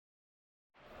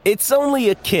It's only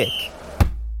a kick,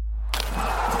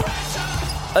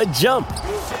 a jump,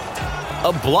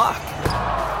 a block.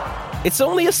 It's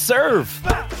only a serve.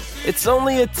 It's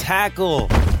only a tackle,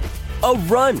 a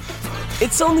run.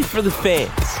 It's only for the fans.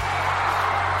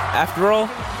 After all,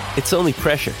 it's only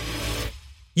pressure.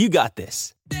 You got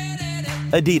this.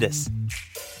 Adidas.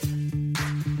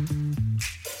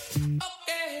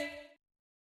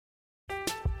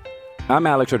 I'm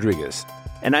Alex Rodriguez.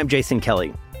 And I'm Jason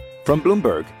Kelly. From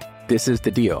Bloomberg, this is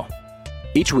The Deal.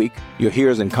 Each week, you'll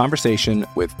hear us in conversation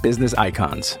with business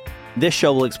icons. This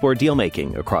show will explore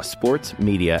deal-making across sports,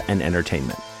 media, and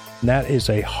entertainment. That is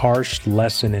a harsh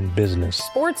lesson in business.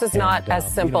 Sports is not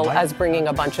as simple as bringing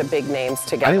a bunch of big names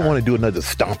together. I didn't want to do another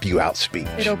stomp you out speech.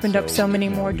 It opened up so many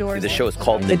more doors. The show is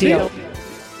called The Deal.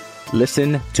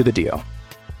 Listen to The Deal.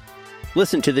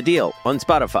 Listen to The Deal on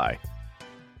Spotify.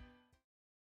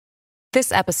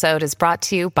 This episode is brought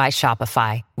to you by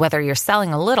Shopify. Whether you're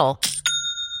selling a little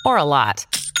or a lot,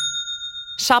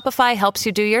 Shopify helps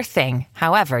you do your thing,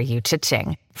 however you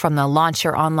cha-ching. From the launch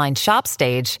your online shop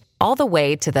stage, all the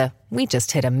way to the we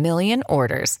just hit 1 million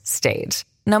orders stage.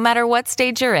 No matter what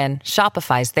stage you're in,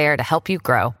 Shopify's there to help you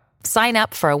grow. Sign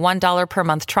up for a $1 per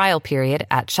month trial period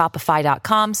at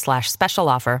shopify.com/special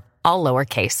offer, all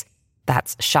lowercase.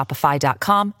 That's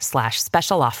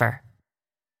shopify.com/special offer.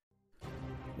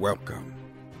 Welcome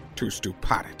to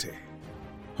Stupidity,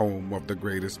 home of the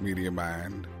greatest media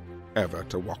mind ever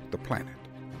to walk the planet.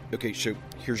 Okay, so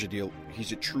here's the deal.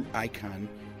 He's a true icon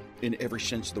in every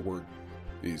sense of the word.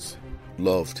 He's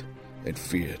loved and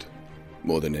feared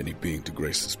more than any being to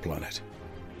grace this planet.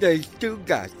 There's two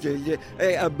guys.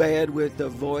 A man with a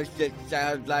voice that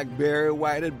sounds like Barry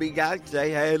White and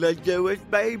Beyonce had a Jewish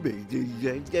baby.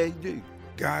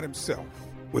 God himself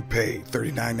would pay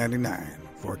 $39.99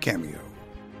 for a cameo.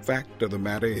 Fact of the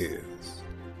matter is,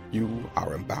 you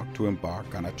are about to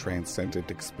embark on a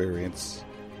transcendent experience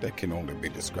that can only be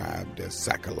described as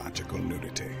psychological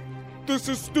nudity. This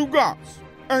is Stu Goss,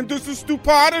 and this is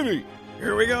Stupidity.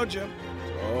 Here we go, Jim.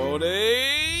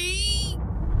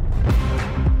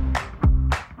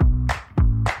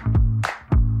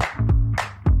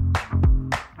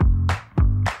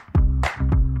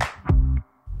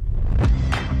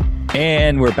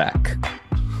 And we're back.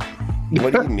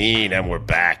 What do you mean, and we're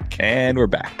back? And we're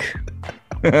back.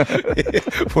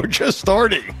 We're just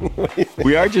starting.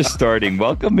 We are just starting.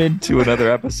 Welcome into another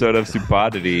episode of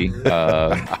Stupidity.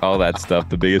 All that stuff.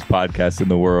 The biggest podcast in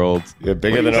the world. Yeah,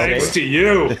 bigger than thanks to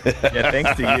you. Yeah,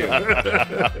 thanks to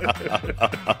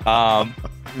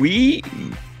you.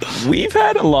 We've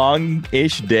had a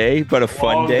long-ish day, but a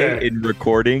fun day in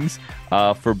recordings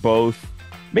for both.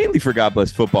 Mainly for God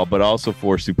Bless Football, but also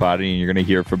for Stupidity. And you're going to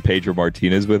hear from Pedro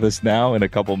Martinez with us now in a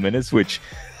couple minutes, which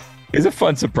is a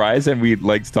fun surprise. And we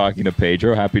liked talking to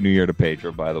Pedro. Happy New Year to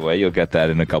Pedro, by the way. You'll get that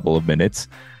in a couple of minutes.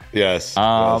 Yes.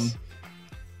 I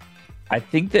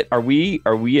think that are we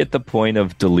at the point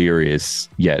of delirious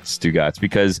yet, Stugotz?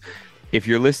 Because if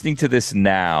you're listening to this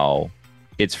now,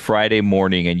 it's Friday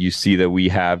morning, and you see that we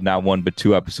have not one but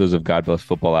 2 episodes of God Bless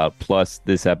Football out, plus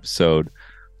this episode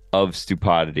of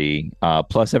Stupidity,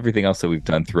 plus everything else that we've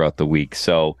done throughout the week.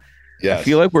 So yes. I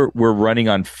feel like we're running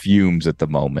on fumes at the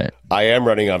moment. I am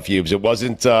running on fumes. It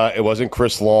wasn't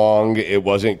Chris Long. It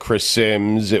wasn't Chris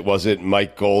Sims. It wasn't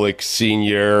Mike Golick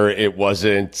Sr. It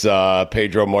wasn't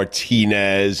Pedro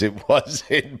Martinez. It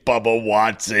wasn't Bubba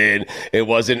Watson. It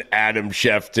wasn't Adam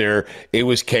Schefter. It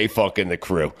was K-Funk and the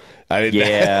crew.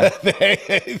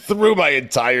 They threw my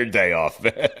entire day off.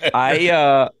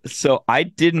 So I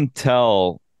didn't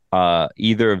tell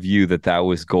either of you that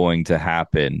was going to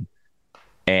happen,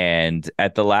 and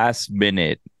at the last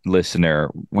minute, listener,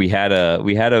 we had a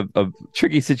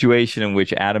tricky situation in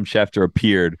which Adam Schefter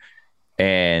appeared,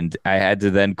 and I had to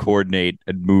then coordinate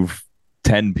and move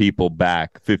 10 people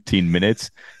back 15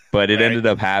 minutes, but it ended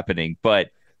up happening.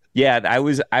 But yeah, I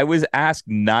was asked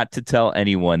not to tell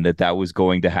anyone that was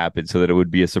going to happen, so that it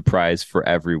would be a surprise for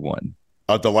everyone.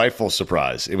 A delightful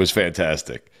surprise. It was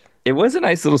fantastic. It was a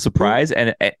nice little surprise.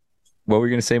 And what were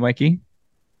you going to say, Mikey?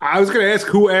 I was going to ask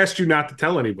who asked you not to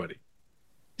tell anybody.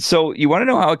 So you want to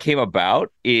know how it came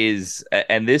about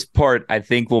and this part I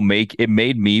think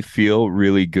made me feel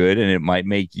really good, and it might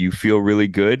make you feel really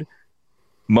good.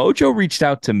 Mojo reached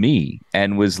out to me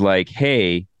and was like,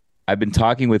 hey, I've been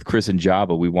talking with Chris and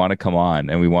Jabba. We want to come on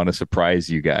and we want to surprise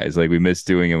you guys. Like we missed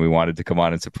doing it. We wanted to come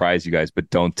on and surprise you guys, but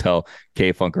don't tell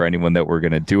K-Funk or anyone that we're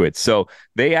going to do it. So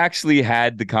they actually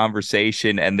had the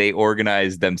conversation and they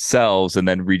organized themselves and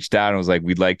then reached out and was like,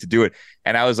 we'd like to do it.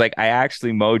 And I was like, I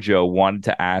actually, Mojo, wanted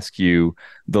to ask you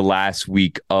the last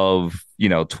week of,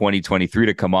 2023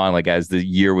 to come on, like as the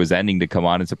year was ending, to come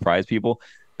on and surprise people.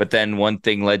 but then one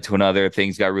thing led to another.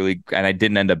 Things got really, and I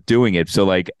didn't end up doing it. So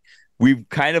like, we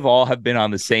kind of all have been on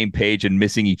the same page and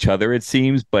missing each other, it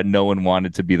seems, but no one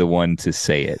wanted to be the one to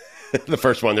say it. The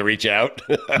first one to reach out.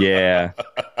 Yeah.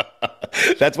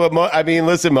 That's what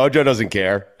listen, Mojo doesn't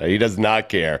care. He does not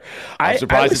care. I'm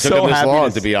surprised it took him this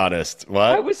long, to be honest. What?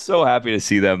 I was so happy to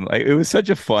see them. Like, it was such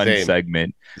a fun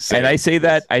segment. And I say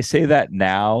that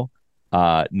now,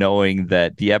 knowing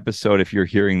that the episode, if you're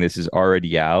hearing this, is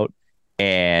already out.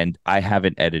 And I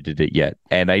haven't edited it yet,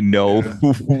 and I know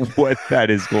what that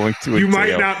is going to entail. You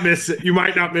might not miss it. You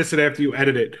might not miss it after you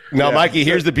edit it. No, Mikey,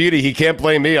 here's the beauty. He can't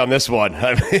blame me on this one.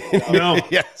 I mean, no.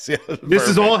 yes, this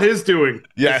is all his doing.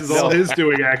 Yes. This is all his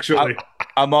doing, actually.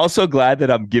 I'm also glad that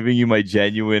I'm giving you my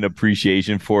genuine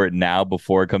appreciation for it now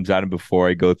before it comes out and before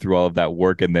I go through all of that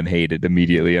work and then hate it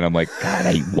immediately. And I'm like,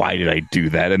 God, why did I do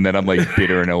that? And then I'm like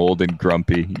bitter and old and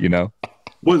grumpy, you know?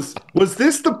 Was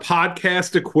this the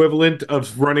podcast equivalent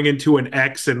of running into an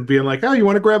ex and being like, oh, you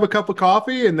want to grab a cup of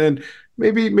coffee? And then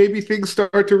maybe things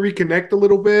start to reconnect a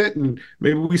little bit and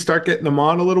maybe we start getting them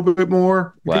on a little bit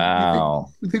more. Wow.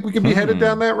 You think we could be headed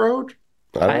down that road?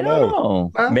 I don't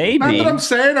know. Maybe. Not that I'm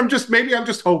saying. I'm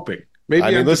just hoping.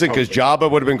 Maybe listen, because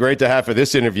Jabba would have been great to have for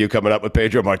this interview coming up with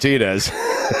Pedro Martinez.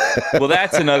 Well,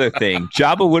 that's another thing.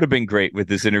 Jabba would have been great with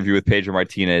this interview with Pedro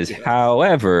Martinez.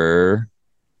 However,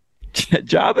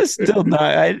 Jabba's still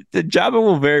not. Jabba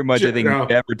will very much, I think,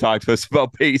 never talk to us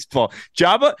about baseball.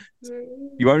 Jabba,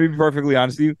 you want me to be perfectly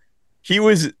honest with you? He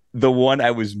was the one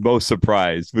I was most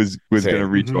surprised was going to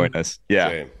rejoin us.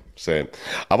 Yeah. Same.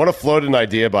 I want to float an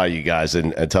idea by you guys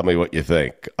and tell me what you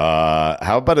think.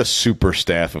 How about a super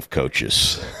staff of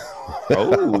coaches?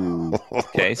 Oh,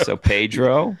 okay. So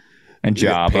Pedro and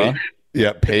Jabba.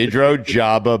 Pedro,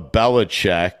 Jabba,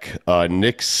 Belichick,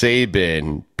 Nick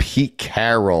Saban, Pete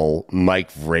Carroll,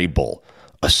 Mike Vrabel,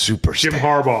 a super Jim staff.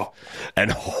 Harbaugh.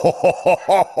 And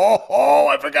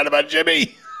I forgot about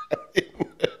Jimmy.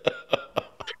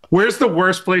 Where's the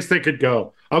worst place they could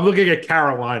go? I'm looking at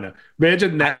Carolina.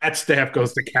 Imagine that staff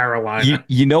goes to Carolina.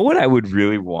 You know what I would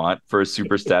really want for a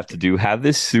super staff to do? Have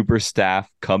this super staff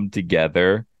come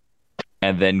together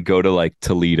and then go to like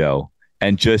Toledo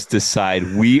and just decide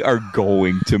we are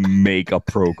going to make a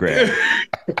program.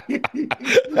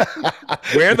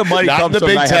 Where the money comes from,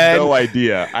 I have no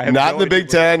idea. Not in the Big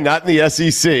Ten, not in the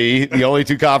SEC, the only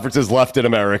two conferences left in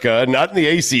America, not in the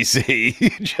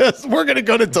ACC. We're going to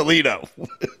go to Toledo.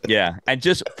 Yeah, and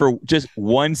just for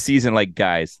one season, like,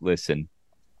 guys, listen,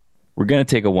 we're going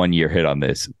to take a 1-year hit on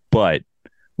this, but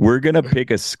we're going to pick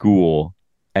a school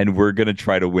and we're going to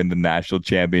try to win the national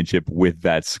championship with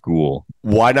that school.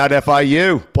 Why not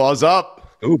FIU? Pause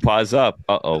up. Ooh, pause up.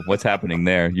 Uh-oh, what's happening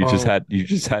there? You just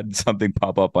had something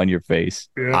pop up on your face.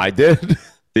 Yeah. I did.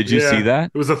 Did you see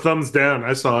that? It was a thumbs down.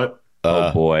 I saw it.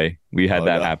 Oh boy, we had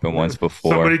that happen once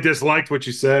before. Somebody disliked what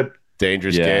you said.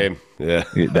 Dangerous game. Yeah,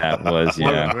 that was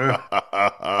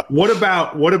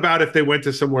What about if they went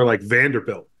to somewhere like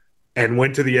Vanderbilt and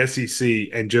went to the SEC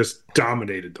and just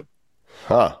dominated them?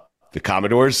 Huh. The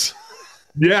Commodores?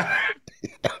 Yeah.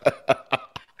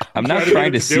 I'm not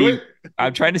trying to see.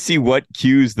 I'm trying to see what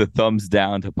cues the thumbs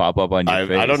down to pop up on your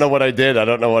face. I don't know what I did. I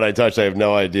don't know what I touched. I have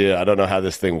no idea. I don't know how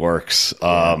this thing works.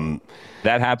 That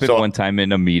happened one time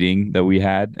in a meeting that we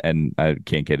had, and I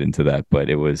can't get into that, but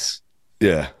it was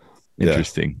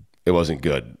interesting. It wasn't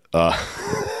good.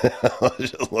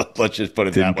 Let's just put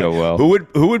it Didn't that way. go well.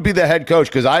 Who would be the head coach?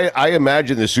 Because I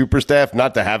imagine the super staff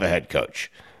not to have a head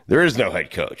coach. There is no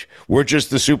head coach. We're just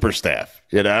the super staff,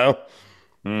 you know?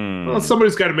 Well,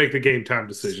 somebody's got to make the game time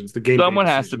decisions. Someone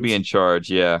has to be in charge,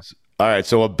 yeah. All right,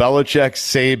 so a Belichick,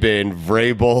 Saban,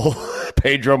 Vrabel,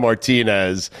 Pedro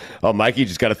Martinez. Oh, Mikey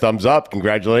just got a thumbs up.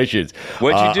 Congratulations.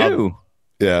 What'd you do?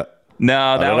 Yeah.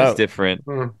 No, that was different.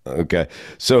 Okay.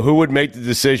 So who would make the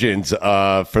decisions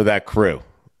for that crew?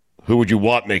 Who would you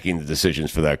want making the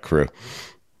decisions for that crew?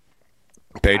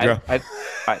 Pedro?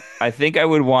 I think I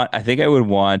would want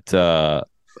Vrabel.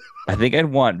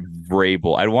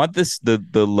 I'd want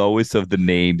the lowest of the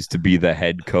names to be the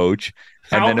head coach.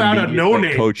 How and about then a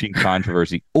no-name? Coaching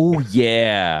controversy. Oh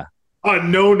yeah. A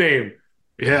no-name.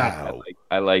 Yeah.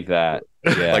 I like that.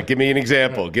 Yeah. Like, give me an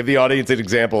example. Give the audience an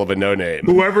example of a no-name.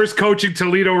 Whoever's coaching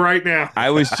Toledo right now. I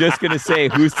was just going to say,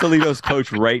 who's Toledo's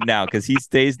coach right now? Because he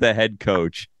stays the head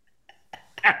coach.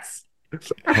 Yes.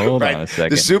 Hold on a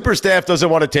second. The super staff doesn't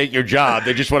want to take your job.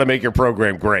 They just want to make your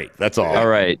program great. That's all. All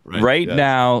right. Right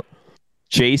now,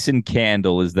 Jason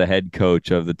Candle is the head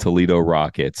coach of the Toledo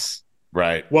Rockets.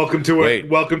 Right. Welcome to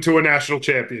a national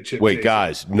championship. Wait, Jason.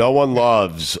 guys, no one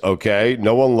loves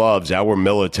our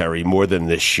military more than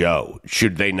this show.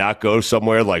 Should they not go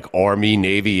somewhere like Army,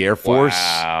 Navy, Air Force?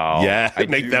 Wow. Yeah,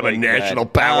 make them a national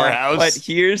powerhouse. But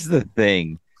here's the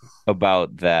thing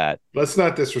about that. Let's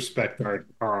not disrespect our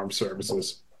armed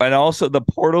services. And also, the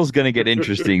portal's going to get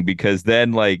interesting because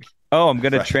then, like, oh, I'm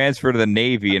going to transfer to the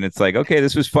Navy. And it's like, okay,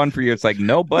 this was fun for you. It's like,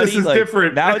 no, buddy. This is like,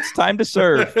 different. Now it's time to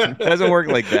serve. It doesn't work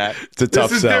like that. It's a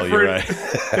tough sell, you're right.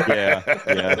 Yeah.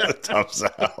 It's a tough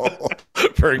sell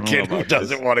for a kid who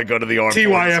doesn't want to go to the Army.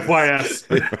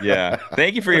 TYFYS. Yeah.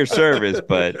 Thank you for your service,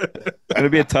 but it's going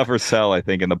to be a tougher sell, I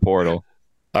think, in the portal.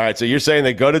 All right, so you're saying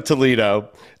they go to Toledo,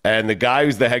 and the guy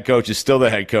who's the head coach is still the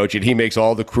head coach, and he makes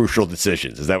all the crucial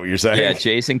decisions. Is that what you're saying? Yeah,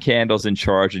 Jason Candle's in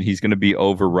charge, and he's going to be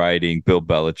overriding Bill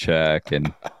Belichick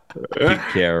and Pete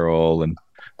Carroll and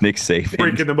Nick Saban.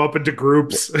 Breaking them up into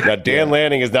groups. Now, Dan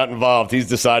Lanning is not involved. He's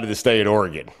decided to stay in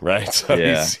Oregon, right? So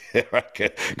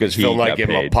because Phil Knight gave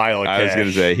him a pile of cash. I was going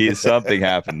to say, something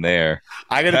happened there.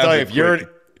 I got to tell you,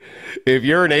 if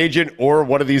you're an agent or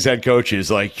one of these head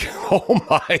coaches, like, oh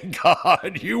my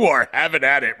God, you are having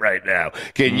at it right now.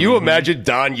 Can you imagine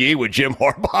Don Yee with Jim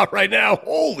Harbaugh right now?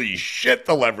 Holy shit,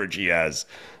 the leverage he has.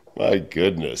 My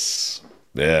goodness.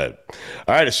 Yeah.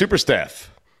 All right, a super staff.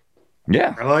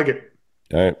 Yeah. I like it.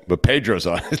 All right, but Pedro's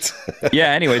on it.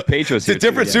 Yeah, anyways, Pedro's It's a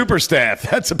different super staff.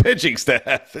 That's a pitching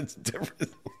staff. It's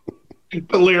different.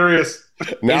 Hilarious.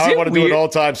 Now I want to do an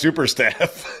all-time super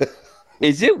staff.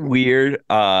 Is it weird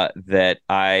that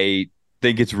I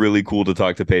think it's really cool to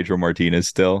talk to Pedro Martinez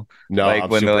still? No, like I'm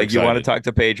when they're like, super you want to excited.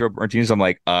 talk to Pedro Martinez? I'm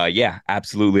like, yeah,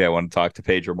 absolutely. I want to talk to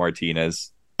Pedro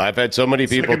Martinez. I've had so many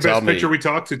people Second tell best me. pitcher we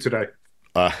talked to today.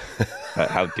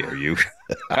 How dare you?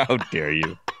 How dare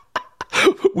you?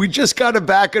 We just got him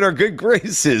back in our good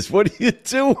graces. What are you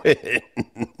doing?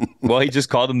 Well, he just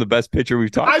called him the best pitcher we've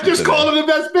talked to. I just called him the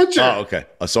best pitcher. Oh, okay.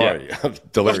 Oh, sorry. Yeah.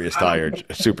 Delirious tired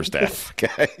super staff.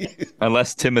 Okay.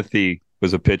 Unless Timothy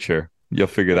was a pitcher. You'll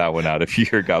figure that one out if you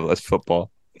hear God Bless Football.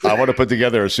 I want to put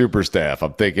together a super staff.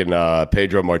 I'm thinking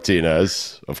Pedro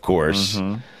Martinez, of course.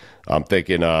 Mm-hmm. I'm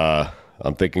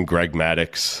thinking Greg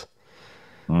Maddux.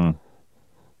 I'm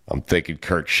thinking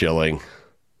Kurt Schilling.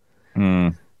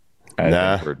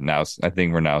 I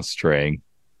think we're now straying.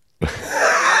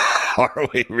 Are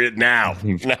we now?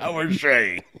 Now we're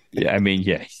straying. Yeah, I mean,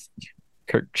 yeah.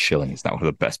 Kurt Schilling is not one of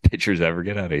the best pitchers ever.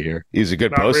 Get out of here. He's a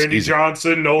good Randy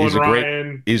Johnson, Nolan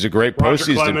Ryan. He's a great Roger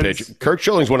postseason Clemens. pitcher. Kurt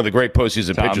Schilling's one of the great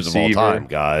postseason Tom pitchers Seaver. of all time,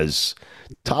 guys.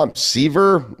 Tom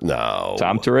Seaver? No.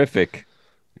 Tom Terrific.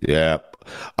 Yeah.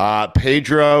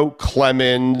 Pedro,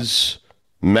 Clemens,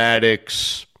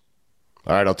 Maddox.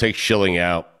 All right, I'll take Schilling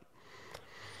out.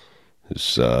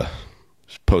 His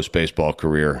post-baseball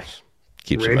career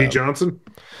keeps him Randy out. Johnson.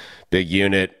 Big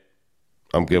unit.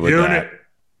 I'm good with that.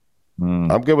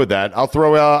 I'm good with that. I'll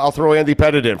throw Andy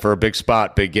Pettit in for a big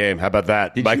spot, big game. How about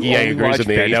that? Mikey Yang agrees with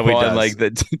me. I know he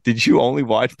does. Did you only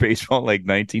watch baseball in like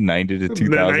 1990 to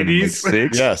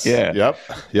 2006? Yes. Yeah.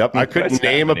 Yep. I couldn't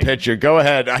name a pitcher. Go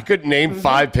ahead. I couldn't name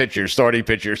 5 pitchers, starting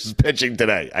pitchers, pitching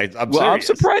today. I'm serious. I'm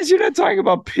surprised you're not talking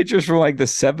about pitchers from like the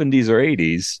 70s or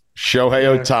 80s.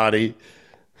 Shohei Ohtani.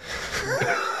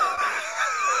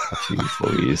 Jeez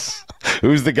Louise.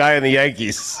 Who's the guy in the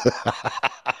Yankees?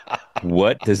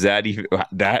 What does that even?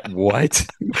 What?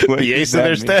 The ace of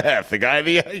their staff. The guy in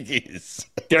the Yankees.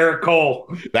 Garrett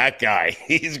Cole. That guy.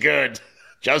 He's good.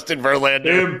 Justin Verlander.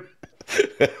 Him.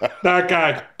 That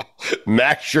guy.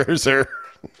 Max Scherzer.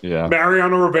 Yeah.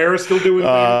 Mariano Rivera still doing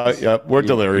things. Yeah, we're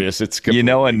delirious. It's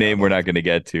a name we're not going to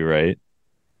get to, right?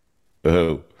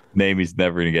 Who? Name he's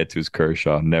never going to get to is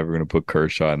Kershaw. I'm never going to put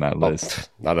Kershaw on that list.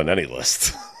 Not on any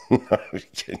list. Are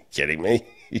you kidding me?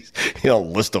 He's a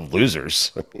list of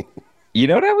losers. You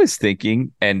know what I was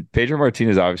thinking? And Pedro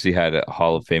Martinez obviously had a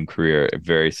Hall of Fame career,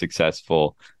 very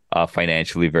successful,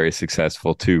 financially very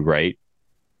successful too, right?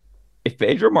 If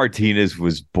Pedro Martinez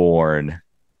was born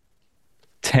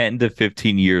 10 to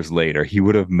 15 years later, he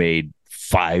would have made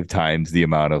 5 times the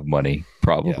amount of money,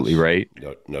 probably, right?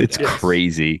 No it's doubt.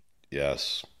 crazy.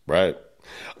 Yes, right.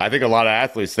 I think a lot of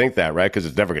athletes think that, right? Because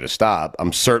it's never going to stop.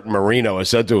 I'm certain Marino has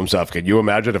said to himself, can you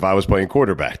imagine if I was playing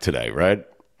quarterback today, right?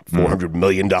 $400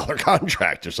 million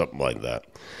contract or something like that.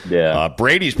 Yeah.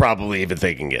 Brady's probably even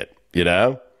thinking it, you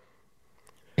know?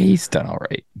 He's done all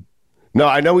right. No,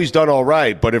 I know he's done all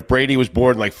right, but if Brady was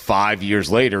born like 5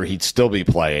 years later, he'd still be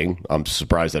playing. I'm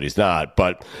surprised that he's not,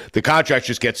 but the contracts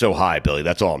just get so high, Billy.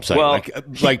 That's all I'm saying. Well,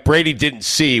 like Brady didn't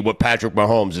see what Patrick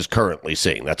Mahomes is currently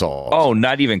seeing. That's all. Oh,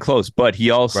 not even close. But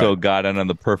he also got in on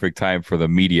the perfect time for the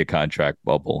media contract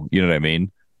bubble. You know what I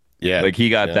mean? Yeah. Like he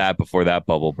got that before that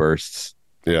bubble bursts.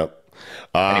 Yeah.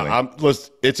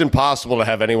 Listen, it's impossible to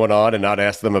have anyone on and not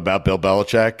ask them about Bill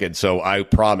Belichick, and so I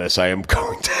promise I am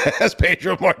going to ask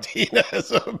Pedro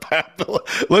Martinez about Bill.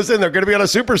 Listen, they're going to be on a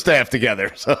super staff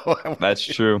together, so that's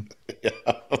true. Yeah.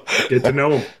 Get to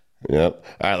know him. Yep.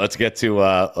 All right, let's get to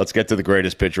the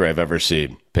greatest pitcher I've ever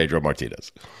seen, Pedro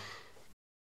Martinez.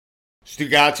 Stu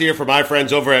Gatz here for my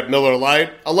friends over at Miller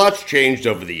Lite. A lot's changed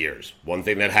over the years. One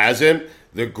thing that hasn't,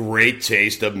 the great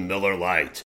taste of Miller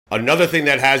Lite. Another thing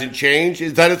that hasn't changed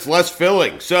is that it's less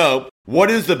filling. So,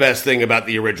 what is the best thing about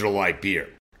the original light beer?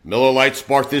 Miller Lite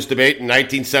sparked this debate in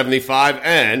 1975,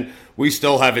 and we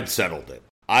still haven't settled it.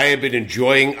 I have been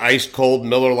enjoying ice-cold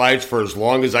Miller Lites for as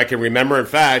long as I can remember. In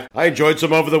fact, I enjoyed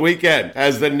some over the weekend.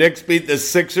 As the Knicks beat the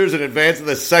Sixers in advance of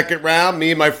the second round,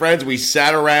 me and my friends, we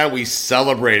sat around, we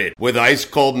celebrated. With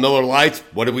ice-cold Miller Lites,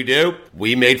 what did we do?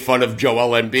 We made fun of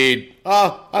Joel Embiid.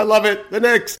 Oh, I love it, the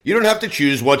Knicks. You don't have to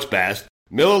choose what's best.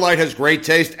 Miller Lite has great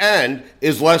taste and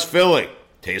is less filling.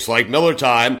 Tastes like Miller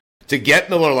time. To get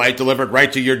Miller Lite delivered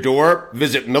right to your door,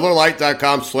 visit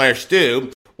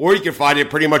MillerLite.com/stew, or you can find it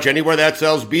pretty much anywhere that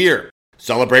sells beer.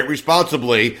 Celebrate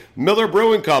responsibly. Miller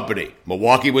Brewing Company,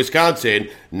 Milwaukee, Wisconsin,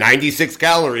 96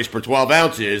 calories per 12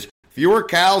 ounces, fewer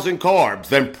calories and carbs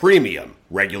than premium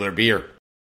regular beer.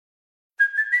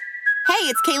 Hey,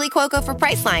 it's Kaylee Cuoco for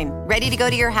Priceline. Ready to go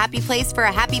to your happy place for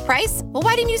a happy price? Well,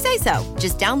 why didn't you say so?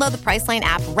 Just download the Priceline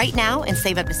app right now and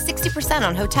save up to 60%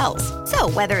 on hotels. So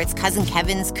whether it's Cousin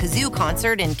Kevin's Kazoo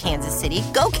Concert in Kansas City,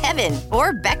 go Kevin,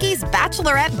 or Becky's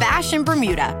Bachelorette Bash in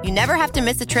Bermuda, you never have to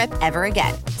miss a trip ever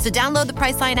again. So download the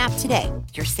Priceline app today.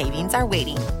 Your savings are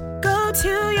waiting. Go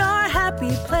to your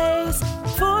happy place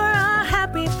for a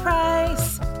happy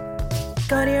price.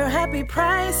 Go to your happy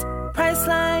price,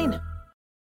 Priceline.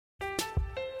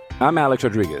 I'm Alex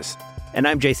Rodriguez. And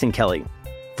I'm Jason Kelly.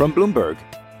 From Bloomberg,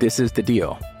 this is The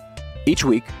Deal. Each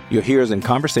week, you'll hear us in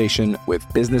conversation with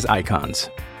business icons.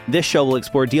 This show will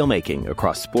explore deal-making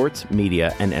across sports,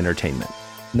 media, and entertainment.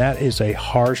 That is a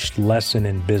harsh lesson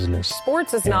in business.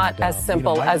 Sports is not as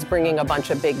simple as bringing a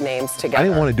bunch of big names together. I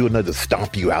didn't want to do another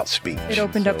stomp you out speech. It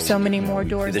opened up so many more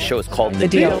doors. The show is called The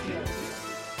Deal.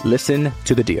 Listen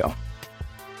to The Deal.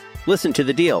 Listen to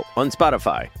The Deal on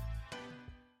Spotify.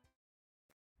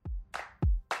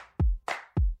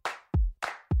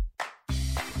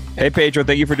 Hey, Pedro,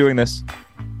 thank you for doing this.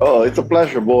 Oh, it's a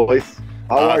pleasure, boys.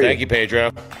 How are you? Thank you,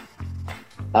 Pedro.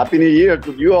 Happy New Year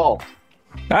to you all.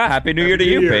 Happy New Year to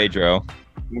you, Pedro.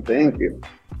 Thank you.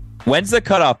 When's the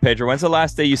cutoff, Pedro? When's the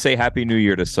last day you say Happy New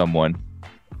Year to someone?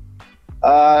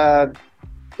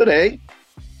 Today.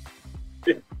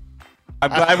 I'm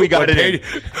glad we got it in.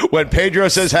 When Pedro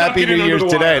says Happy New Year's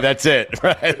today, that's it.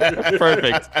 Right?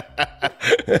 Perfect.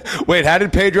 Wait, how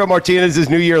did Pedro Martinez's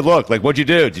New Year look? Like, what'd you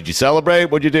do? Did you celebrate?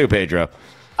 What'd you do, Pedro?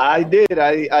 I did.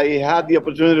 I had the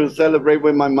opportunity to celebrate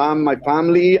with my mom, my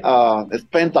family. I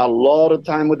spent a lot of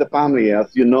time with the family. As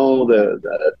you know,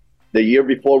 the year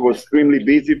before was extremely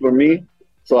busy for me.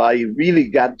 So I really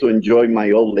got to enjoy my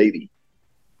old lady.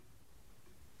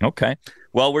 Okay.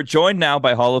 Well, we're joined now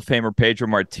by Hall of Famer Pedro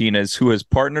Martinez, who has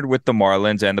partnered with the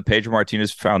Marlins and the Pedro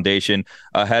Martinez Foundation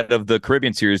ahead of the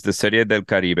Caribbean Series, the Serie del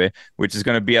Caribe, which is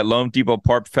going to be at Lone Depot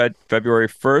Park February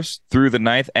 1st through the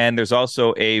 9th. And there's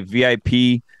also a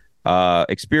VIP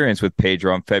experience with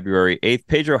Pedro on February 8th.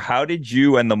 Pedro, how did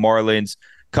you and the Marlins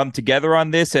come together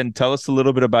on this? And tell us a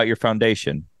little bit about your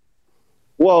foundation.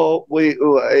 Well,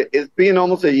 it's been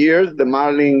almost a year. The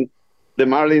Marlins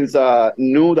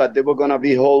knew that they were going to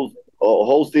be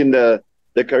hosting the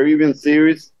Caribbean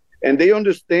Series, and they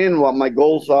understand what my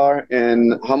goals are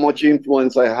and how much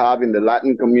influence I have in the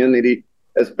Latin community,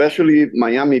 especially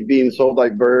Miami being so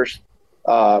diverse,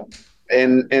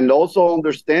 and also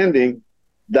understanding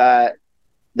that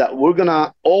we're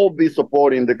gonna all be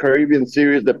supporting the Caribbean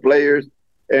Series, the players,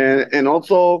 and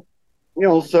also, you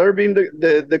know, serving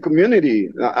the community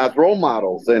as role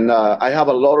models. And I have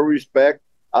a lot of respect.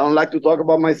 I don't like to talk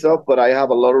about myself, but I have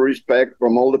a lot of respect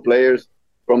from all the players,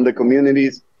 from the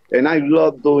communities, and I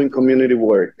love doing community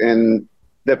work. And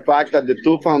the fact that the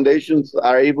two foundations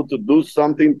are able to do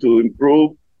something to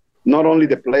improve not only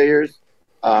the players,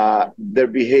 their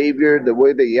behavior, the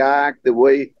way they act, the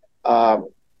way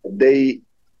they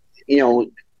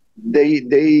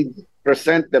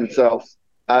present themselves,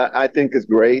 I think is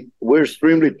great. We're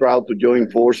extremely proud to join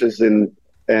forces and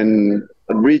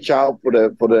reach out for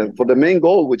the main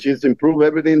goal, which is improve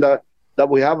everything that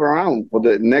we have around for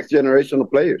the next generation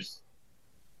of players.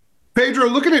 Pedro,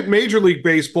 looking at Major League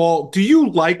Baseball, do you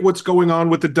like what's going on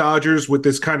with the Dodgers with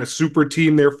this kind of super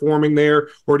team they're forming there,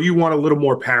 or do you want a little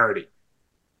more parity?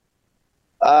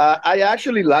 I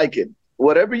actually like it.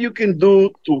 Whatever you can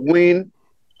do to win,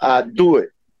 do it.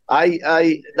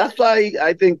 That's why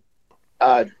I think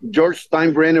George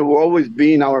Steinbrenner will always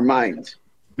be in our minds,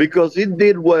 because he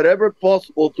did whatever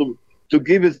possible to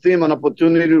give his team an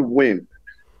opportunity to win.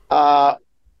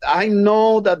 I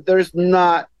know that there's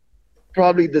not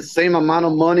probably the same amount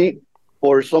of money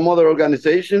for some other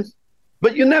organizations,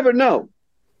 but you never know.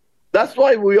 That's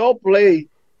why we all play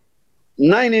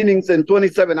 9 innings and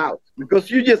 27 outs, because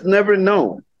you just never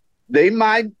know. They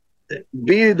might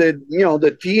be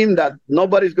the team that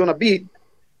nobody's going to beat,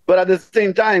 but at the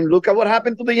same time, look at what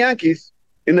happened to the Yankees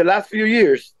in the last few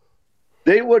years.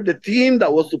 They were the team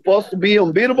that was supposed to be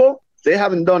unbeatable. They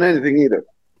haven't done anything either.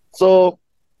 So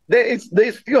they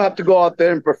still have to go out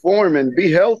there and perform and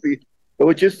be healthy,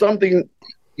 which is something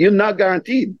you're not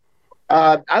guaranteed.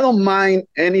 I don't mind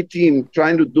any team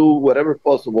trying to do whatever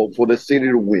possible for the city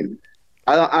to win.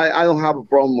 I don't have a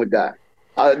problem with that.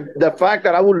 The fact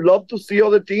that I would love to see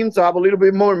other teams have a little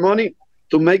bit more money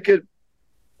to make it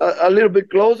a little bit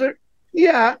closer,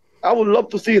 yeah, I would love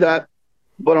to see that.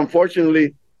 But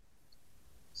unfortunately,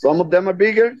 some of them are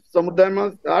bigger, some of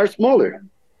them are smaller.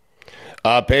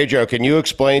 Pedro, can you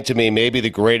explain to me maybe the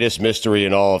greatest mystery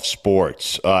in all of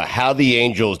sports, how the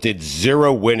Angels did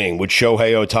 0 winning with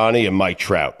Shohei Ohtani and Mike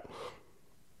Trout?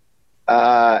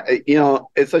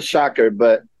 It's a shocker,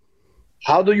 but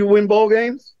how do you win ball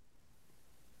games?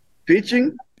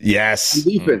 Pitching? Yes. And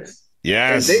defense.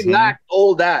 Yes. And they lacked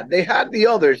all that. They had the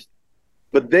others,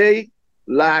 but they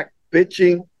lacked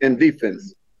pitching and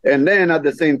defense. And then at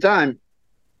the same time,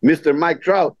 Mr. Mike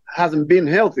Trout hasn't been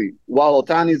healthy while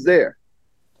Ohtani's there.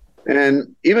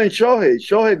 And even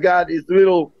Shohei got his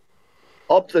little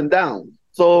ups and downs.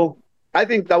 So I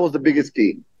think that was the biggest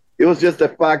key. It was just the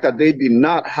fact that they did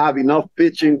not have enough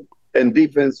pitching and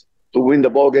defense to win the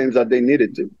ball games that they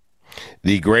needed to.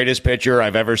 The greatest pitcher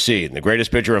I've ever seen, the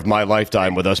greatest pitcher of my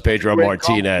lifetime with us, Pedro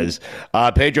Martinez.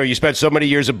 Pedro, you spent so many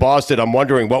years in Boston. I'm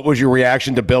wondering, what was your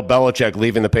reaction to Bill Belichick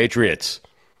leaving the Patriots?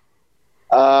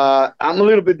 I'm a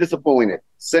little bit disappointed.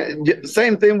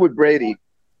 Same thing with Brady.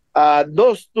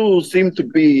 Those two seem to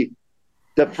be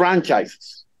the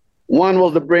franchises. One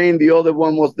was the brain, the other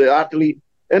one was the athlete,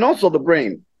 and also the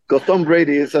brain, because Tom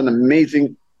Brady is an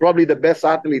amazing, probably the best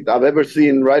athlete I've ever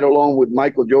seen, right along with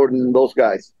Michael Jordan and those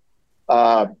guys.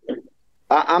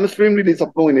 I'm extremely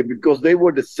disappointed because they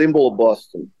were the symbol of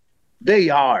Boston. They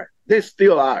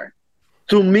still are.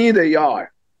 To me, they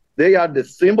are. They are the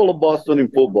symbol of Boston in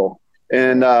football.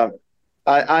 And I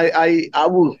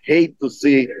would hate to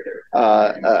see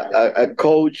a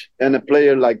coach and a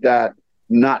player like that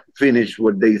not finish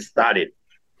what they started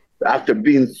after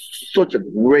being such a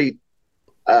great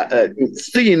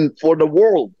scene for the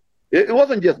world. It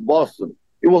wasn't just Boston.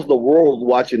 It was the world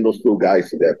watching those two guys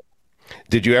together.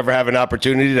 Did you ever have an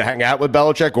opportunity to hang out with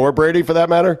Belichick or Brady for that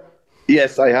matter?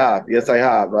 Yes, I have.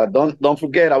 Don't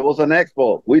forget, I was an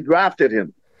Expo. We drafted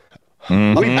him.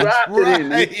 Mm-hmm. We drafted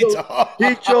him.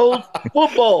 He chose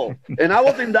football, and I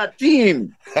was in that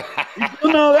team.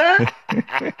 You know that?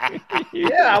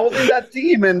 Yeah, I was in that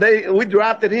team, and we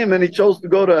drafted him, and he chose to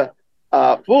go to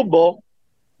football.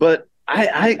 But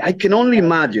I can only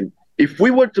imagine if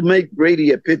we were to make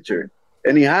Brady a pitcher,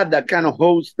 and he had that kind of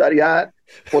host that he had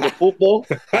for the football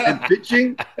and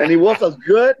pitching, and he was as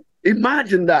good.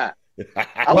 Imagine that.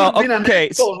 I would have been an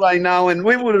Expo right now, and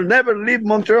we would have never leave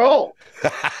Montreal.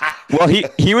 Well,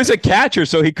 he was a catcher,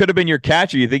 so he could have been your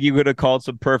catcher. You think you could have called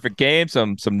some perfect games,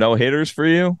 some no hitters for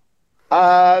you?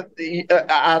 As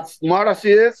smart as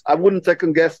he is, I wouldn't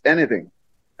second guess anything.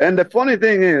 And the funny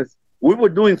thing is, we were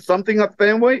doing something at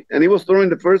Fenway, and he was throwing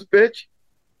the first pitch,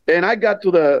 and I got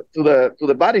to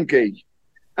the batting cage.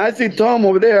 I see Tom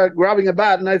over there grabbing a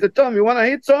bat, and I said, "Tom, you want to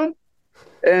hit some?"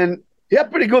 And he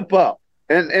had pretty good pop.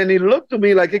 And he looked to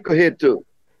me like he could hit too.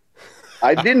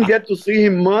 I didn't get to see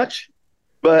him much,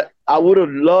 but I would have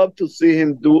loved to see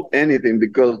him do anything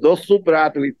because those super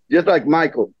athletes, just like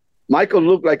Michael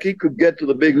looked like he could get to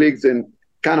the big leagues and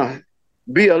kind of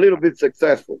be a little bit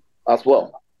successful as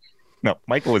well. No,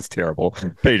 Michael was terrible.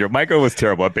 Pedro, Michael was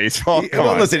terrible at baseball.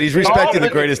 Listen, he's respected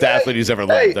the greatest athlete who's ever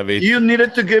lived. I mean, you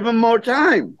needed to give him more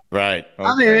time. Right. Okay.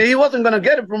 I mean, he wasn't going to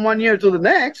get it from one year to the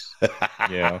next.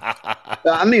 Yeah.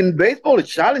 I mean, baseball is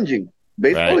challenging.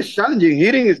 Baseball is challenging.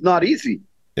 Hitting is not easy.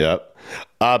 Yep.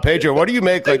 Pedro, what do you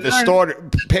make like the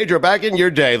starter? Pedro, back in your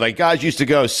day, like guys used to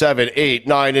go 7, 8,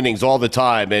 9 innings all the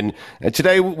time. And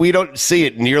today we don't see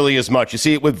it nearly as much. You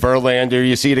see it with Verlander.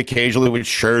 You see it occasionally with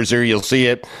Scherzer. You'll see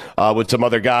it with some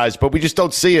other guys. But we just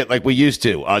don't see it like we used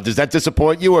to. Does that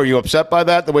disappoint you? Are you upset by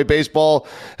that, the way baseball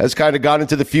has kind of gone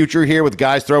into the future here with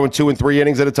guys throwing 2 and 3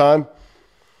 innings at a time?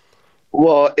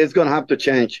 Well, it's going to have to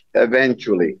change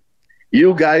eventually.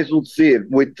 You guys will see it.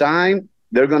 With time,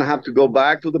 they're going to have to go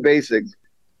back to the basics.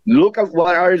 Look at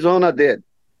what Arizona did.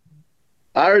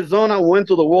 Arizona went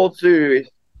to the World Series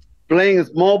playing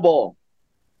small ball,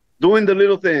 doing the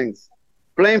little things,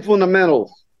 playing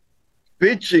fundamentals,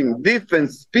 pitching,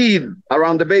 defense, speed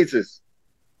around the bases.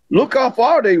 Look how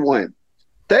far they went.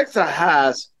 Texas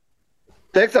has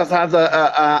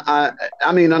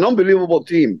an unbelievable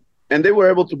team, and they were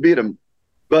able to beat them.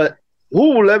 But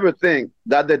who will ever think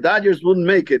that the Dodgers wouldn't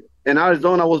make it, and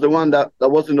Arizona was the one that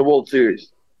was in the World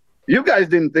Series? You guys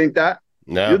didn't think that.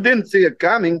 No. You didn't see it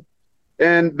coming.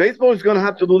 And baseball is going to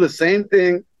have to do the same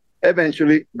thing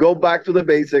eventually, go back to the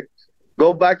basics,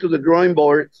 go back to the drawing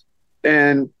boards,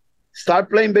 and start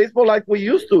playing baseball like we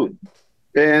used to.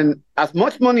 And as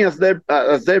much money as they're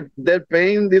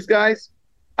paying these guys,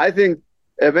 I think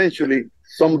eventually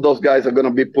some of those guys are going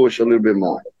to be pushed a little bit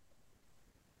more.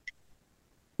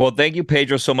 Well, thank you,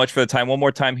 Pedro, so much for the time. One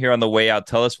more time here on the way out.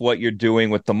 Tell us what you're doing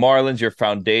with the Marlins, your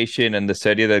foundation, and the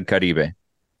Serie del Caribe.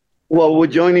 Well, we're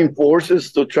joining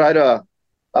forces to try to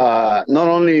not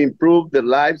only improve the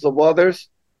lives of others,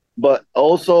 but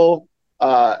also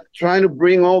trying to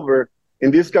bring over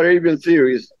in this Caribbean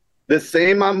series the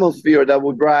same atmosphere that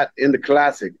we brought in the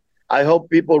Classic. I hope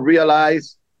people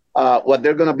realize what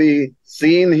they're going to be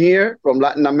seeing here from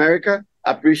Latin America,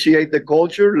 appreciate the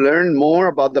culture, learn more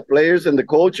about the players and the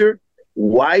culture.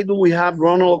 Why do we have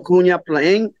Ronald Acuna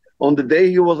playing on the day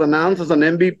he was announced as an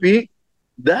MVP?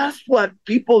 That's what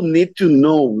people need to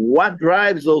know. What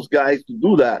drives those guys to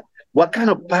do that? What kind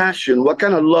of passion? What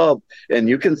kind of love? And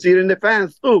you can see it in the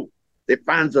fans too. The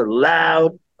fans are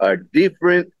loud, are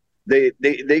different.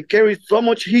 They carry so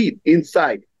much heat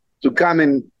inside to come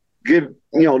and give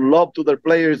love to their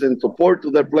players and support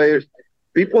to their players.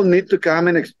 People need to come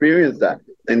and experience that.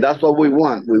 And that's what we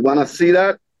want. We want to see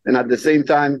that. And at the same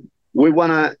time, we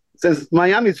want to, since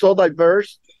Miami is so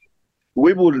diverse,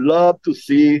 we would love to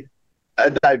see a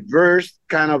diverse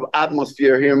kind of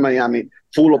atmosphere here in Miami,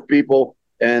 full of people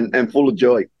and full of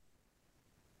joy.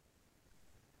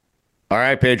 All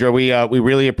right, Pedro, we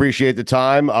really appreciate the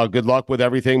time. Good luck with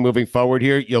everything moving forward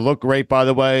here. You look great, by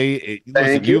the way.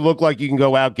 Listen, you look like you can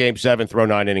go out Game 7, throw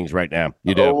 9 innings right now.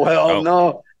 You do.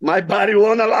 No. My body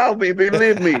won't allow me,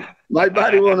 believe me. My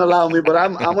body won't allow me, but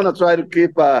I'm going to try to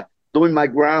keep doing my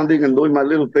grounding and doing my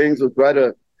little things to try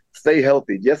to stay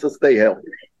healthy, just to stay healthy.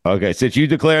 Okay, since you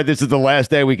declared this is the last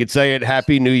day, we could say it.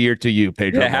 Happy New Year to you,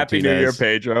 Pedro. Yeah, Happy New Year,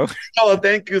 Pedro. Oh,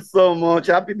 thank you so much.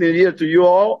 Happy New Year to you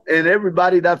all and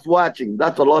everybody that's watching.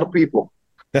 That's a lot of people.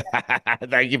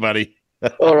 Thank you, buddy.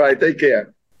 All right, take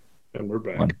care. And we're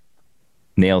back.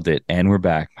 Nailed it, and we're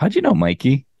back. How'd you know,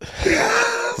 Mikey?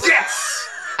 Yes!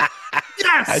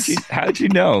 Yes! How'd you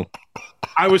know?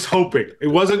 I was hoping. It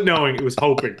wasn't knowing. It was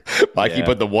hoping. Mikey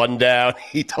put the one down.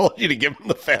 He told you to give him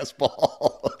the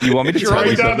fastball. You want me to tell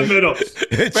you down something? the middle.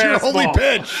 It's your only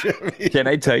pitch. Can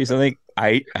I tell you something?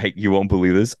 I you won't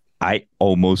believe this. I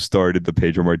almost started the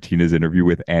Pedro Martinez interview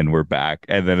with "and we're back,"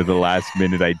 and then at the last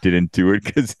minute I didn't do it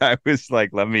because I was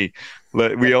like, we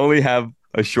only have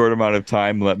a short amount of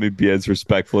time. Let me be as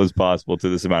respectful as possible to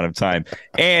this amount of time.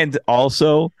 And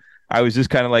also, I was just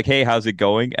kind of like, hey, how's it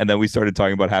going? And then we started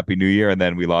talking about Happy New Year, and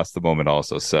then we lost the moment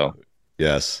also. So,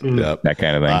 yes, yep. That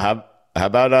kind of thing. How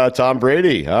about Tom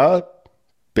Brady, huh?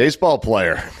 Baseball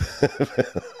player.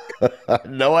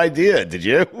 No idea. Did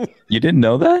you? You didn't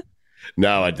know that?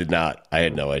 No, I did not. I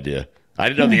had no idea. I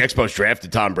didn't know the Expos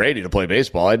drafted Tom Brady to play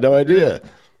baseball. I had no idea.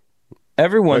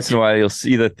 Every once in a while, you'll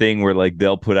see the thing where like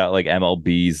they'll put out like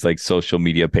MLB's like social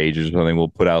media pages or something. Will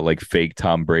put out like fake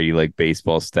Tom Brady like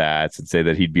baseball stats and say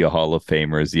that he'd be a Hall of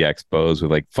Famer as the Expos with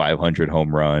like 500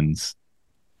 home runs.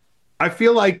 I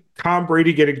feel like Tom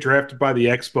Brady getting drafted by the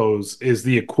Expos is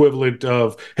the equivalent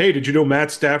of, hey, did you know Matt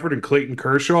Stafford and Clayton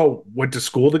Kershaw went to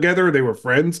school together? They were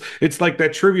friends. It's like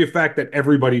that trivia fact that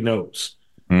everybody knows.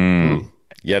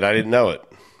 Yet I didn't know it.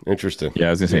 Interesting. Yeah,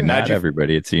 I was gonna say not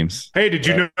everybody. It seems. Hey, did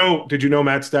you know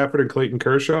Matt Stafford and Clayton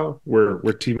Kershaw were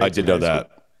teammates? I did know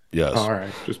that. Yes. All right,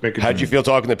 just making. How'd you feel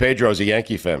talking to Pedro as a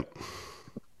Yankee fan?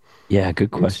 Yeah, good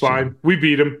question. It's fine. We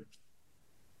beat him.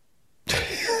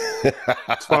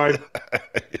 It's fine.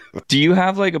 Do you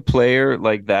have like a player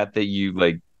like that you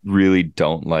like really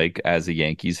don't like as a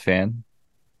Yankees fan?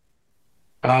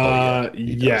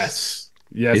 Yes.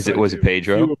 Yes. Was it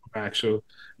Pedro? Actually,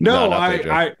 no.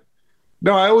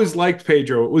 I always liked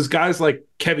Pedro. It was guys like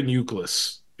Kevin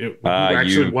Youkilis, who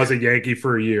actually was a Yankee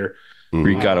for a year.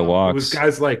 We gotta walk. It was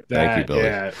guys like that. Thank you, Billy.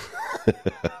 Yeah.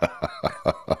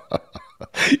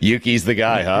 Yuki's the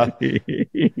guy, huh?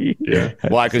 Yeah.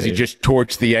 Why? Because he just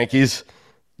torched the Yankees?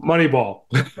 Moneyball.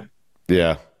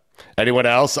 Yeah. Anyone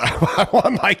else? I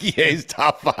want Mikey Hayes'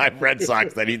 top 5 Red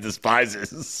Sox that he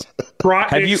despises.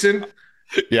 Trot Nixon.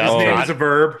 Yeah, his name is a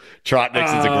verb. Trot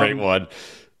Nixon's a great one.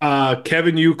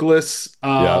 Kevin Youkilis,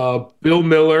 Bill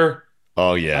Miller.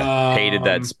 Oh yeah, hated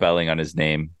that spelling on his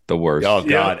name. The worst. Oh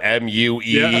god,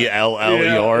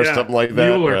 Muelleor, something like that.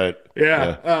 Mueller.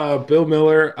 Right. Bill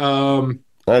Miller.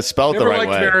 Spell it the right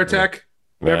way. Veritek.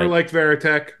 Never liked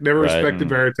Veritek. Never respected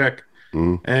Veritek.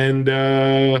 And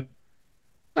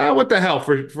what the hell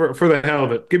for the hell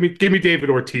of it? Give me David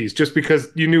Ortiz, just because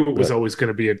you knew it was always going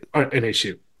to be an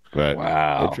issue. Right.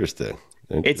 Wow. Interesting.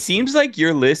 It seems like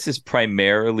your list is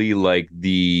primarily like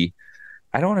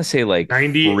I don't want to say like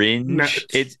 90 fringe.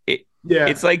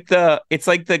 It's like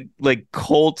the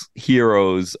cult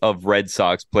heroes of Red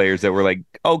Sox players that were like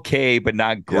okay but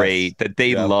not great that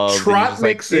they love. Trot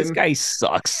Nixon, this guy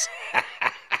sucks.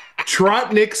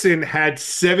 Trot Nixon had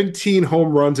 17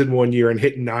 home runs in 1 year and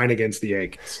hit 9 against the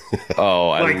Yankees.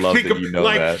 Oh, I love that you know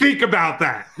that. Think about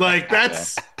that. Like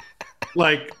that's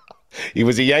like he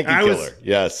was a Yankee killer.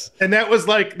 Yes, and that was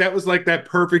like that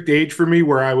perfect age for me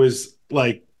where I was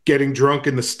like getting drunk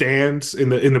in the stands in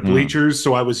the bleachers.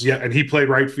 So I was and he played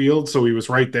right field, so he was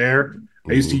right there.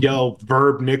 I used to yell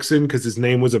 "Verb Nixon" because his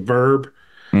name was a verb.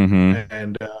 Mm-hmm.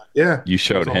 And you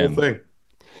showed him. Whole thing.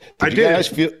 I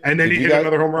did, and then he hit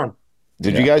another home run.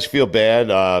 Did you guys feel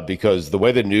bad because the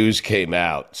way the news came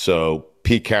out? So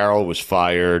Pete Carroll was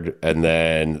fired, and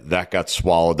then that got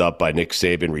swallowed up by Nick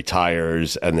Saban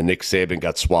retires, and then Nick Saban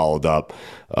got swallowed up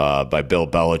by Bill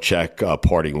Belichick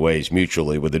parting ways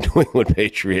mutually with the New England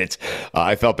Patriots.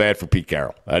 I felt bad for Pete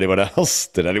Carroll. Anyone else?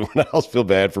 Did anyone else feel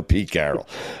bad for Pete Carroll?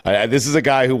 This is a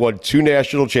guy who won 2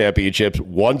 national championships,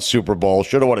 1 Super Bowl,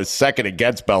 should have won a second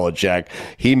against Belichick.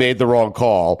 He made the wrong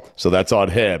call, so that's on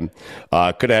him.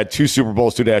 Could have had 2 Super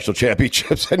Bowls, 2 national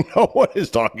championships, and no one is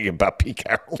talking about Pete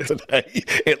Carroll today.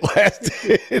 It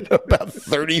lasted about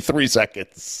 33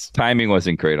 seconds. Timing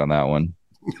wasn't great on that one.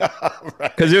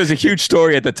 Because it was a huge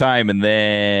story at the time, and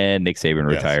then Nick Saban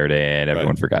retired, and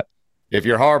everyone forgot. If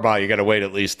you're Harbaugh, you got to wait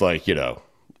at least 2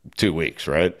 weeks,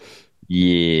 right?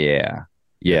 Yeah,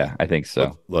 I think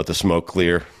so. Let the smoke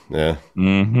clear. Yeah.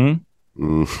 2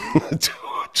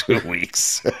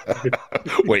 weeks.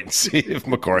 Wait and see if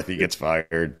McCarthy gets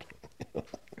fired.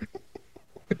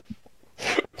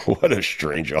 What a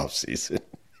strange offseason.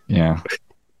 Yeah.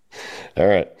 All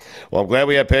right. Well, I'm glad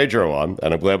we had Pedro on,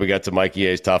 and I'm glad we got to Mikey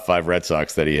A's top 5 Red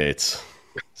Sox that he hates.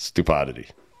 Stupidity.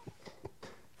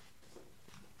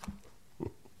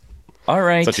 All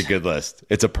right. Such a good list.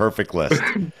 It's a perfect list.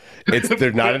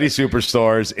 There's not any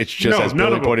superstars. It's just, as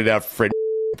Billy pointed out, fringe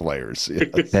players.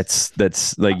 Yes.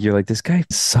 That's like, you're like, this guy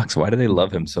sucks. Why do they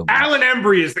love him so much? Alan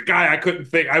Embry is the guy I couldn't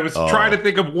think. I was trying to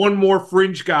think of one more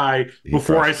fringe guy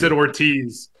before I said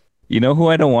Ortiz. You know who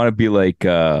I don't want to be like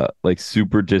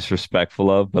super disrespectful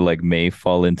of, but like may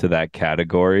fall into that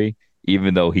category,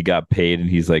 even though he got paid and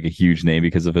he's like a huge name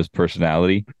because of his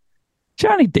personality?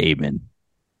 Johnny Damon.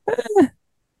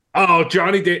 Oh,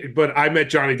 but I met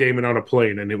Johnny Damon on a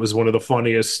plane, and it was one of the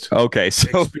funniest. Okay,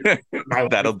 so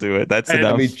that'll do it. That's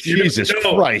enough. I mean, Jesus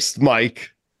Christ,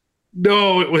 Mike.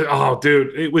 No, it was. Oh,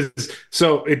 dude, it was.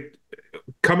 So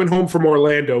coming home from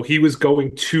Orlando, he was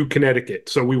going to Connecticut.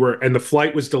 So and the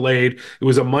flight was delayed. It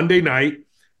was a Monday night,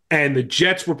 and the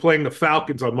Jets were playing the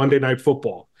Falcons on Monday Night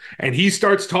Football. And he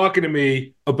starts talking to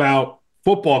me about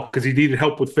football because he needed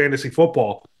help with fantasy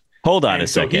football. Hold on a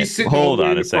second. Hold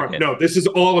on a second. No, this is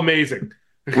all amazing.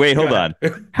 Wait, hold on.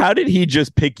 How did he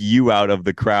just pick you out of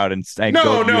the crowd and start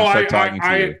talking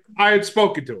to you? I had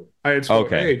spoken to him. I had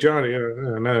spoken. Okay. Hey, Johnny.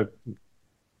 No.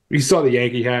 He saw the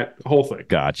Yankee hat, the whole thing.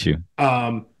 Got you.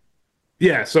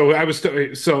 Yeah.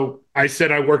 So I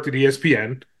said I worked at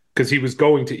ESPN because he was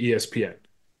going to ESPN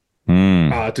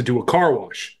to do a car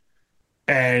wash,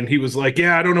 and he was like,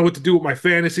 "Yeah, I don't know what to do with my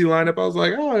fantasy lineup." I was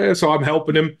like, "Oh yeah," so I'm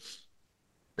helping him.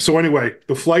 So anyway,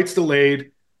 the flight's delayed.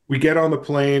 We get on the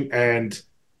plane, and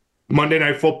Monday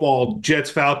Night Football, Jets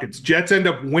Falcons. Jets end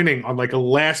up winning on like a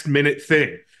last minute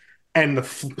thing, and the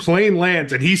plane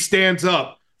lands, and he stands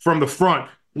up from the front,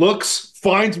 looks,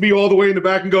 finds me all the way in the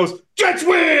back, and goes, "Jets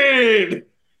win!"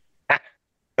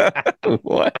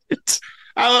 What?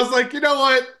 I was like, you know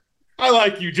what? I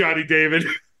like you, Johnny David.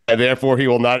 And therefore, he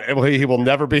will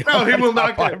never be. No, he will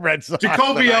not get Red Sox.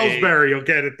 Jacoby Ellsbury will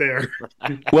get it there.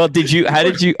 Well,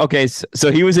 okay,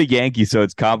 so he was a Yankee, so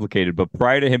it's complicated. But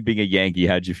prior to him being a Yankee,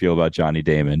 how'd you feel about Johnny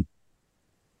Damon?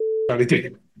 Johnny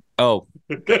Damon. Oh.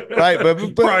 Right,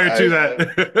 but prior to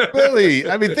that. Billy,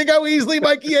 I mean, think how easily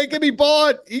Mikey A can be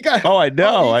bought. I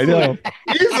know.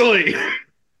 Easily.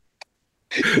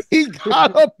 He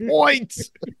got a point.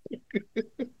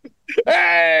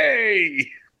 Hey!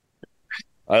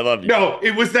 I love you. No,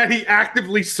 it was that he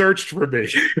actively searched for me.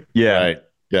 Yeah. Right.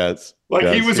 Yes. Like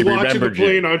yes. he was watching the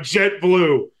plane on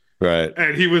JetBlue. Right.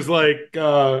 And he was like,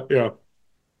 yeah.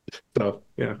 So,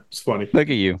 yeah, it's funny. Look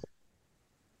at you.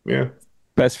 Yeah.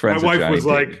 Best friends. My wife was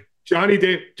Damon. like, Johnny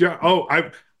Damon.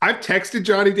 I've texted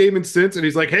Johnny Damon since, and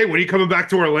he's like, hey, when are you coming back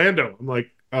to Orlando? I'm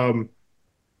like,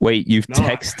 wait, you've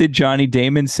texted Johnny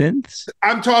Damon since?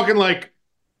 I'm talking like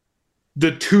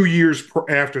the 2 years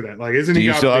after that. Like, isn't he? Do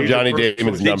you still have Johnny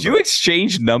Damon's number? Did you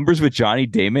exchange numbers with Johnny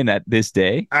Damon at this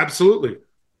day? Absolutely.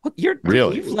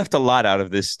 Really? You've left a lot out of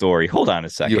this story. Hold on a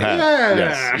second. You have.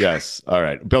 Yeah. Yes. All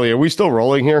right. Billy, are we still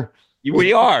rolling here?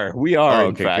 We are. Oh, in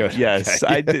okay, fact. good. Yes.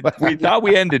 Okay. I did. We thought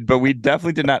we ended, but we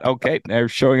definitely did not. Okay. They're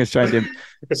showing us Johnny Damon.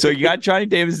 So you got Johnny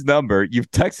Damon's number.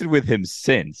 You've texted with him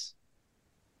since.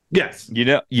 Yes.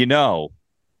 You know.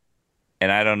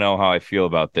 And I don't know how I feel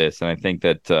about this. And I think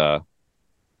that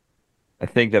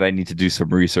I need to do some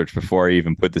research before I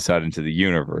even put this out into the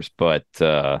universe. But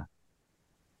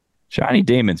Johnny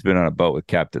Damon's been on a boat with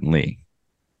Captain Lee.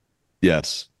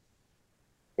 Yes.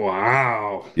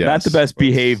 Wow. Yes. Not the best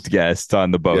behaved guest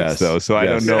on the boats, though. So I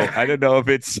don't know. I don't know if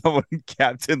it's someone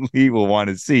Captain Lee will want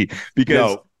to see.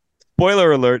 Because,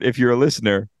 spoiler alert, if you're a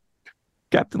listener,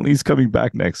 Captain Lee's coming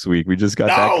back next week. We just got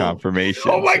that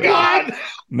confirmation. Oh, my God.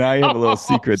 Now you have a little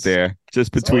secret there,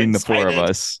 just between the four of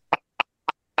us.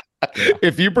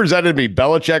 If you presented me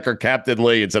Belichick or Captain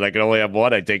Lee and said I can only have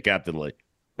one, I'd take Captain Lee.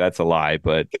 That's a lie,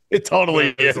 but it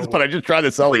totally is. But I just tried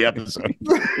to sell the episode.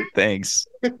 Thanks.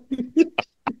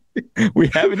 We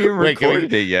haven't even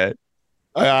recorded it yet.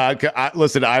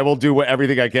 Listen, I will do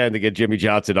everything I can to get Jimmy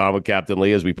Johnson on with Captain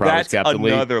Lee, as we promised. That's Captain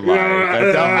Lee. Another lie.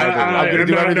 I'm going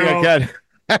to do everything I can.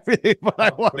 Everything, but I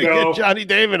want to get Johnny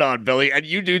Damon on, Billy, and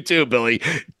you do too, Billy.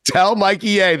 Tell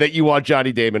Mikey A that you want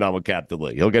Johnny Damon on with Captain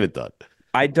Lee. He'll get it done.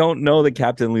 I don't know that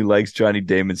Captain Lee likes Johnny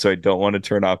Damon, so I don't want to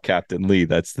turn off Captain Lee.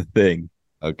 That's the thing.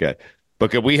 Okay. But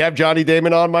can we have Johnny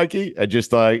Damon on, Mikey, and just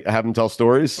have him tell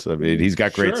stories? I mean, he's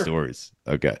got great stories.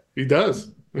 Okay. He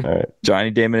does. All right.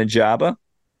 Johnny Damon and Jabba?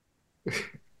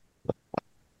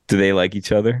 Do they like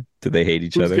each other? Do they hate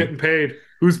each other? Who's getting paid?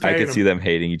 Who's paying I could see them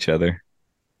hating each other.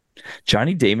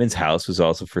 Johnny Damon's house was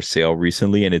also for sale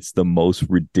recently, and it's the most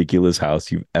ridiculous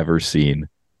house you've ever seen.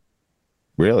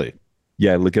 Really?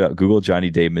 Yeah, look it up. Google Johnny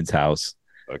Damon's house.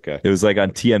 Okay. It was like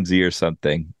on TMZ or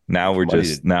something. Now we're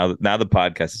just now the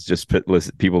podcast is just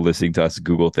people listening to us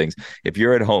Google things. If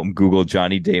you're at home, Google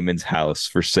Johnny Damon's house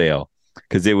for sale,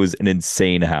 because it was an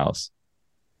insane house.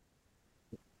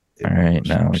 All right,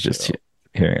 now we're just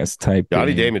hearing us type.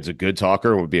 Johnny Damon's a good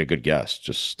talker and would be a good guest.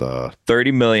 Just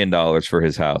 $30 million for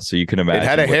his house, so you can imagine. It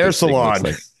had a hair salon.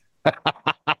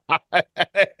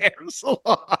 Hair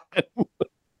salon.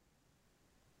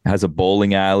 Has a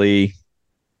bowling alley.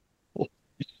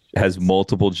 Has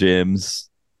multiple gyms.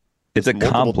 It's a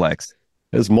complex.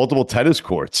 There's multiple tennis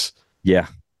courts. Yeah.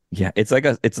 It's like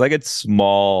a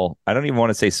small. I don't even want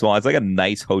to say small. It's like a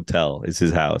nice hotel. Is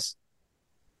his house.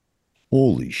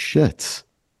 Holy shit.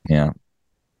 Yeah.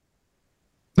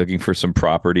 Looking for some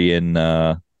property in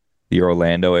the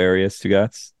Orlando area,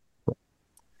 Stugotz.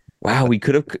 Wow, we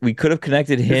could have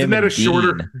connected him. Isn't that a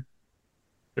shorter?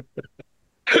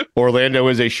 Orlando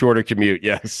is a shorter commute.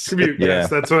 Yes. Yes,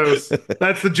 that's what I was.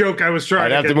 That's the joke I was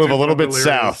trying. I'd have to move a little bit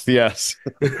south. Yes.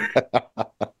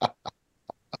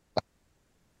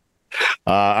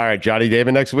 All right, Johnny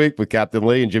Damon next week with Captain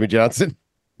Lee and Jimmy Johnson.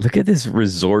 Look at this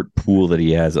resort pool that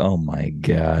he has. Oh my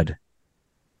God,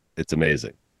 it's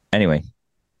amazing. Anyway,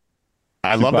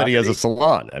 I love that he has a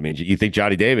salon. I mean, you think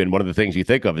Johnny Damon? One of the things you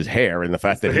think of is hair, and the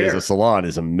fact that he has a salon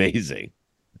is amazing.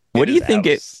 What do you think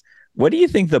What do you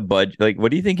think the budget? Like,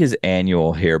 what do you think his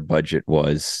annual hair budget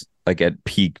was? Like at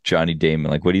peak Johnny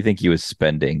Damon, like what do you think he was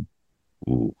spending?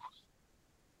 Ooh,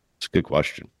 it's a good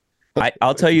question.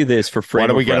 I'll tell you this for frame. Why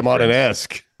don't we get him on and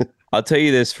ask? I'll tell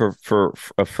you this for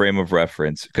a frame of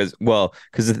reference, because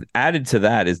added to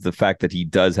that is the fact that he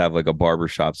does have like a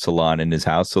barbershop salon in his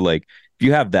house. So like if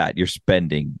you have that, you're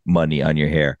spending money on your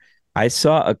hair. I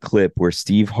saw a clip where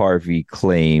Steve Harvey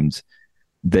claimed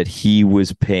that he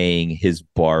was paying his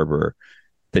barber,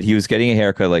 that he was getting a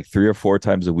haircut like 3 or 4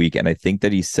 times a week. And I think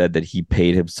that he said that he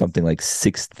paid him something like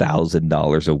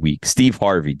 $6,000 a week. Steve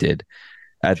Harvey did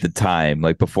at the time,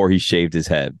 like before he shaved his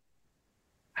head.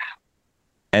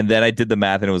 And then I did the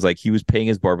math and it was like he was paying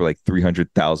his barber like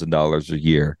 $300,000 a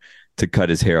year to cut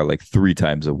his hair like 3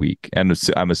 times a week. And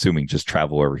I'm assuming just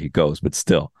travel wherever he goes, but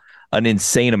still an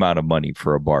insane amount of money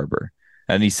for a barber.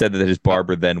 And he said that his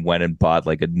barber then went and bought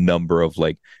like a number of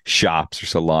like shops or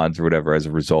salons or whatever as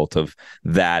a result of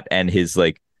that, and his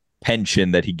like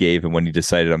pension that he gave him when he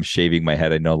decided, I'm shaving my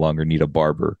head, I no longer need a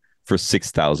barber for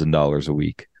 $6,000 a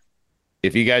week.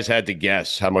 If you guys had to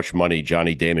guess how much money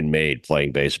Johnny Damon made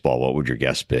playing baseball, what would your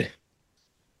guess be?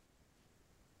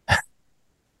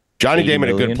 Johnny Damon,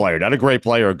 a good player, not a great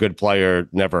player, a good player,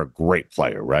 never a great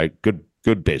player, right? Good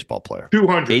baseball player.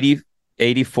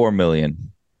 84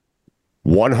 million.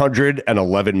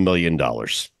 $111 million.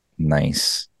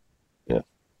 Nice. Yeah.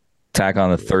 Tack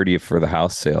on the 30th for the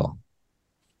house sale.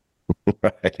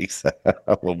 Right.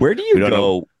 Well, where do you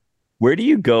go? Where do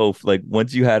you go? Like,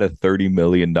 once you had a $30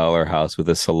 million house with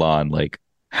a salon, like,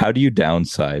 how do you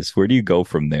downsize? Where do you go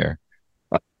from there?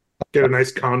 Get a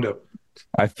nice condo.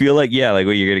 I feel like, yeah, like,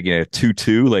 well, you're gonna get a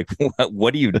 2-2. Like,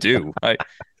 what do you do? A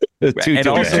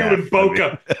 2-2 in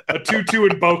Boca. A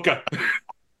 2-2 in Boca.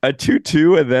 A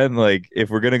 2-2, and then, like, if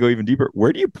we're gonna go even deeper,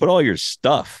 where do you put all your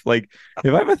stuff? Like,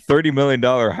 if I have a $30 million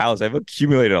house, I've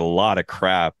accumulated a lot of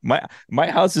crap.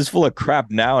 My house is full of crap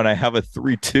now, and I have a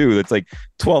 3-2 that's like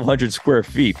 1,200 square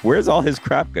feet. Where's all his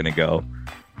crap gonna go?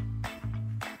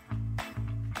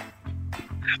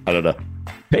 I don't know.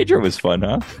 Pedro was fun,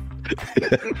 huh?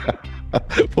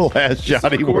 We'll ask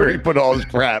Johnny where he put all his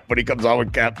crap when he comes on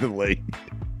with Captain Lee.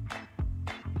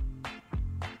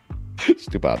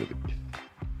 Stupidity.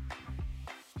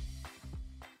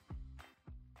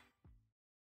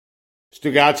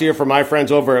 Stugotz here for my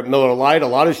friends over at Miller Lite. A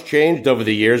lot has changed over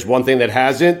the years. One thing that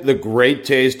hasn't, the great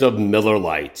taste of Miller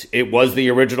Lite. It was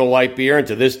the original light beer, and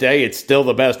to this day, it's still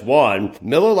the best one.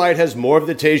 Miller Lite has more of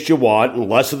the taste you want and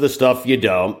less of the stuff you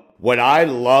don't. What I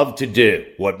love to do,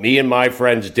 what me and my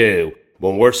friends do,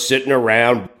 when we're sitting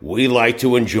around, we like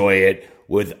to enjoy it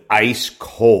with ice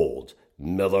cold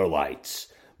Miller Lites.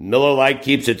 Miller Lite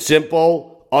keeps it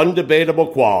simple,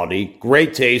 undebatable quality,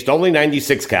 great taste, only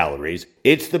 96 calories.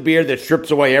 It's the beer that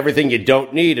strips away everything you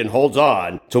don't need and holds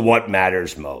on to what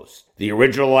matters most. The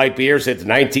original light beer since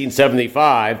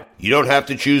 1975. You don't have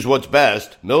to choose what's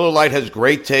best. Miller Lite has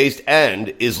great taste and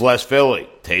is less filling.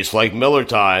 Tastes like Miller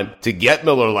time. To get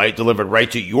Miller Lite delivered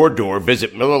right to your door,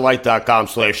 visit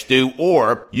MillerLite.com/stew,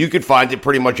 or you can find it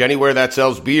pretty much anywhere that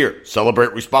sells beer.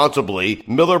 Celebrate responsibly.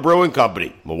 Miller Brewing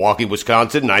Company, Milwaukee,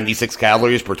 Wisconsin, 96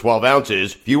 calories per 12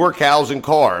 ounces, fewer calories and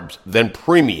carbs than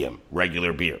premium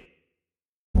regular beer.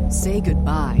 Say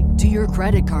goodbye to your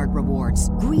credit card rewards.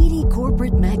 Greedy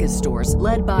corporate mega stores,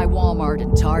 led by Walmart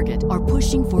and Target, are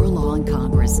pushing for a law in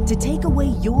Congress to take away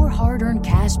your hard-earned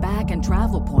cash back and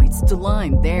travel points to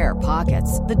line their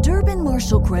pockets. The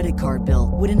Durbin-Marshall credit card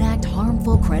bill would enact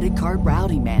harmful credit card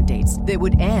routing mandates that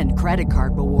would end credit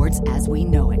card rewards as we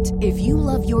know it. If you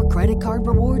love your credit card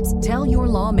rewards, tell your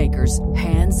lawmakers,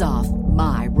 hands off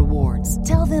my rewards.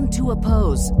 Tell them to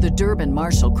oppose the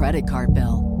Durbin-Marshall credit card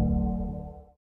bill.